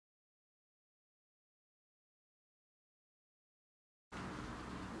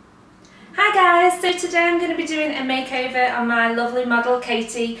Hi guys, so today I'm going to be doing a makeover on my lovely model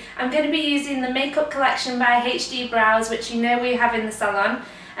Katie. I'm going to be using the makeup collection by HD Brows, which you know we have in the salon.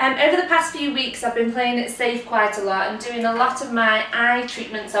 Over the past few weeks I've been playing it safe quite a lot and doing a lot of my eye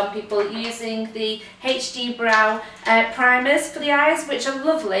treatments on people using the HD Brow primers for the eyes, which are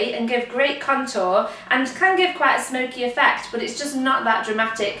lovely and give great contour and can give quite a smoky effect, but it's just not that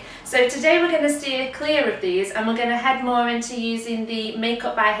dramatic. So today we're going to steer clear of these and we're going to head more into using the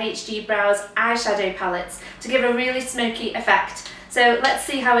Makeup by HD Brows eyeshadow palettes to give a really smoky effect. So let's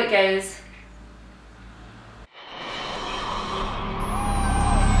see how it goes.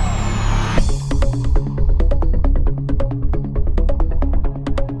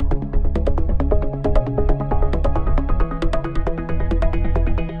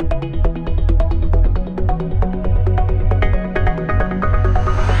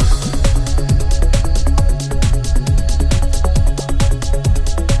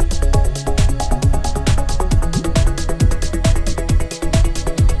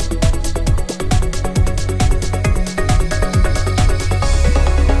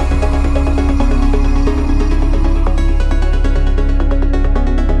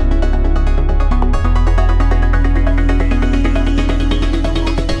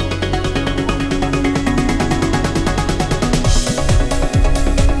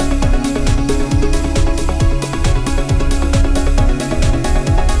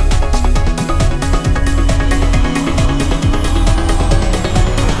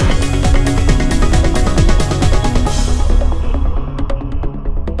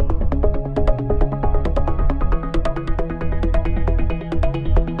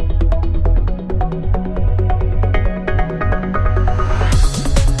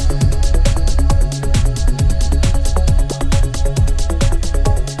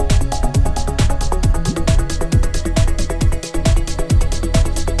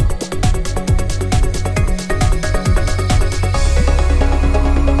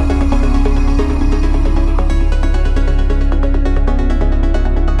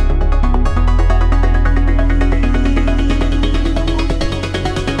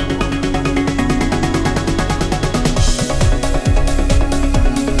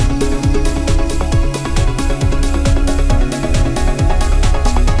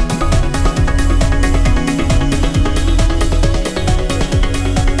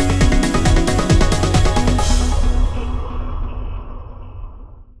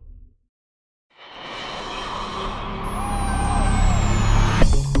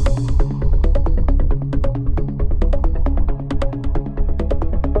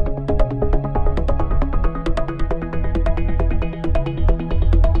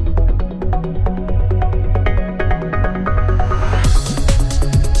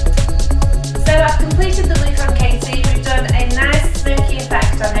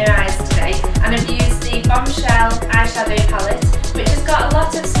 Eyeshadow palette, which has got a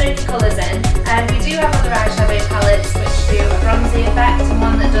lot of smoky colours in. We do have other eyeshadow palettes which do a bronzy effect and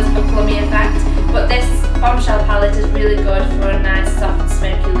one that does a plummy effect, but this bombshell palette is really good for a nice soft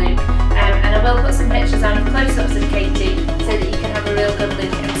smoky look. And I will put some pictures on close-ups of Katie so that you can have a real good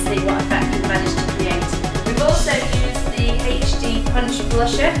look and see what effect we've managed to create. We've also used the HD Punch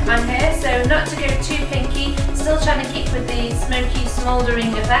blusher on here, so not to go too pinky, still trying to keep with the smoky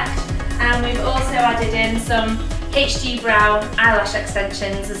smouldering effect. And we've also added in some HD Brow eyelash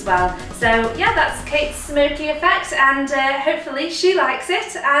extensions as well. So yeah, that's Kate's smoky effect, and hopefully she likes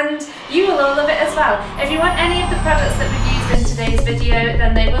it and you will all love it as well. If you want any of the products that we've used in today's video,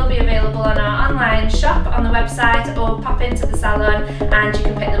 then they will be available on our online shop on the website, or pop into the salon and you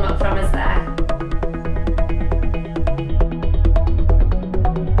can pick them up from us there.